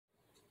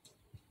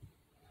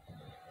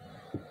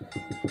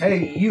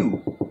Hey,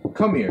 you,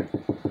 come here.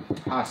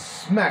 I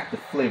smack the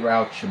flavor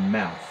out your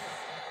mouth.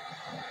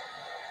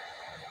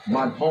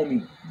 My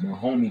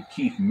homie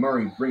Keith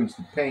Murray brings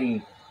the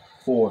pain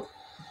for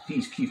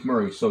Peace Keith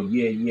Murray. So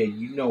yeah,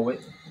 you know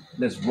it.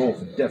 Let's roll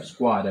for Death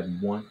Squad,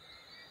 everyone.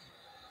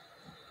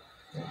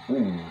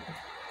 Ooh,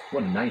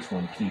 what a nice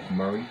one, Keith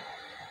Murray.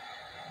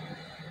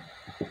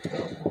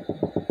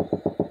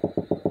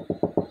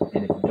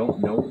 And if you don't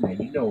know, now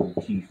you know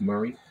Keith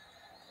Murray.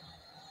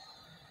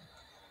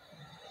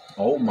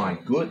 Oh my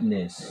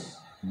goodness.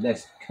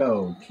 Let's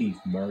go, Keith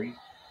Murray.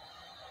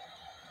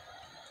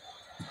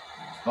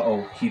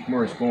 Uh-oh, Keith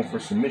Murray's going for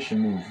a submission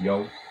move,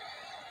 yo.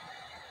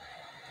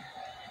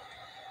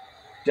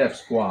 Death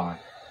Squad.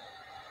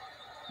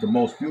 The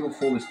most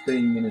beautifulest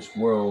thing in this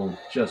world,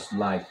 just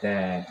like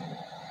that.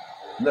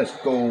 Let's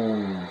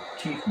go.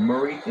 Keith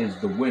Murray is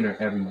the winner,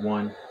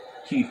 everyone.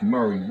 Keith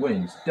Murray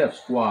wins. Death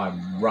Squad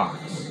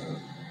rocks.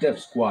 Death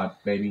Squad,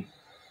 baby.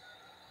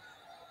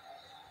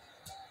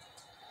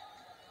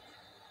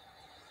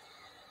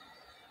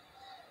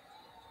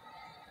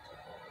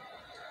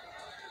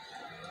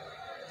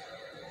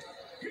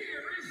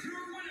 Here is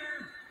your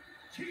winner,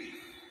 Keith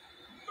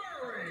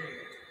Murray.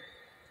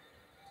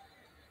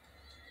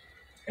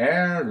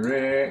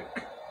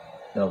 Erik,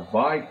 the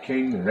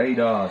Viking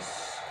Raiders.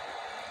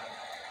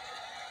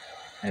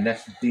 And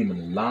that's the theme of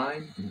the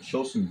line. And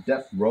show some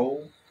death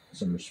roll,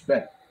 some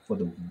respect for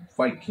the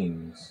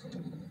Vikings.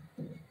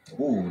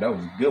 Ooh, that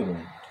was a good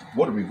one.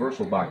 What a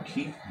reversal by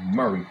Keith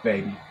Murray,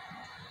 baby.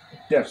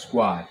 Death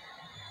Squad.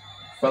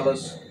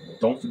 Fellas,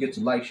 don't forget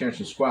to like, share, and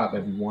subscribe,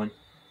 everyone.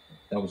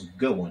 That was a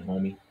good one,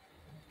 homie.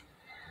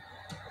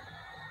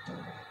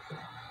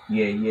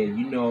 Yeah,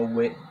 you know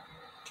it.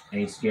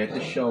 Ain't scared to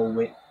show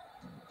it.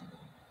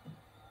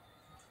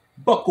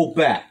 Buckle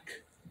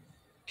back.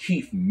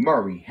 Keith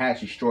Murray has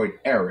destroyed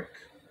Erik.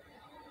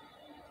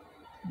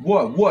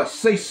 What?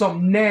 Say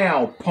something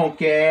now,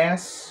 punk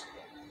ass.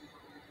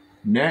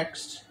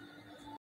 Next.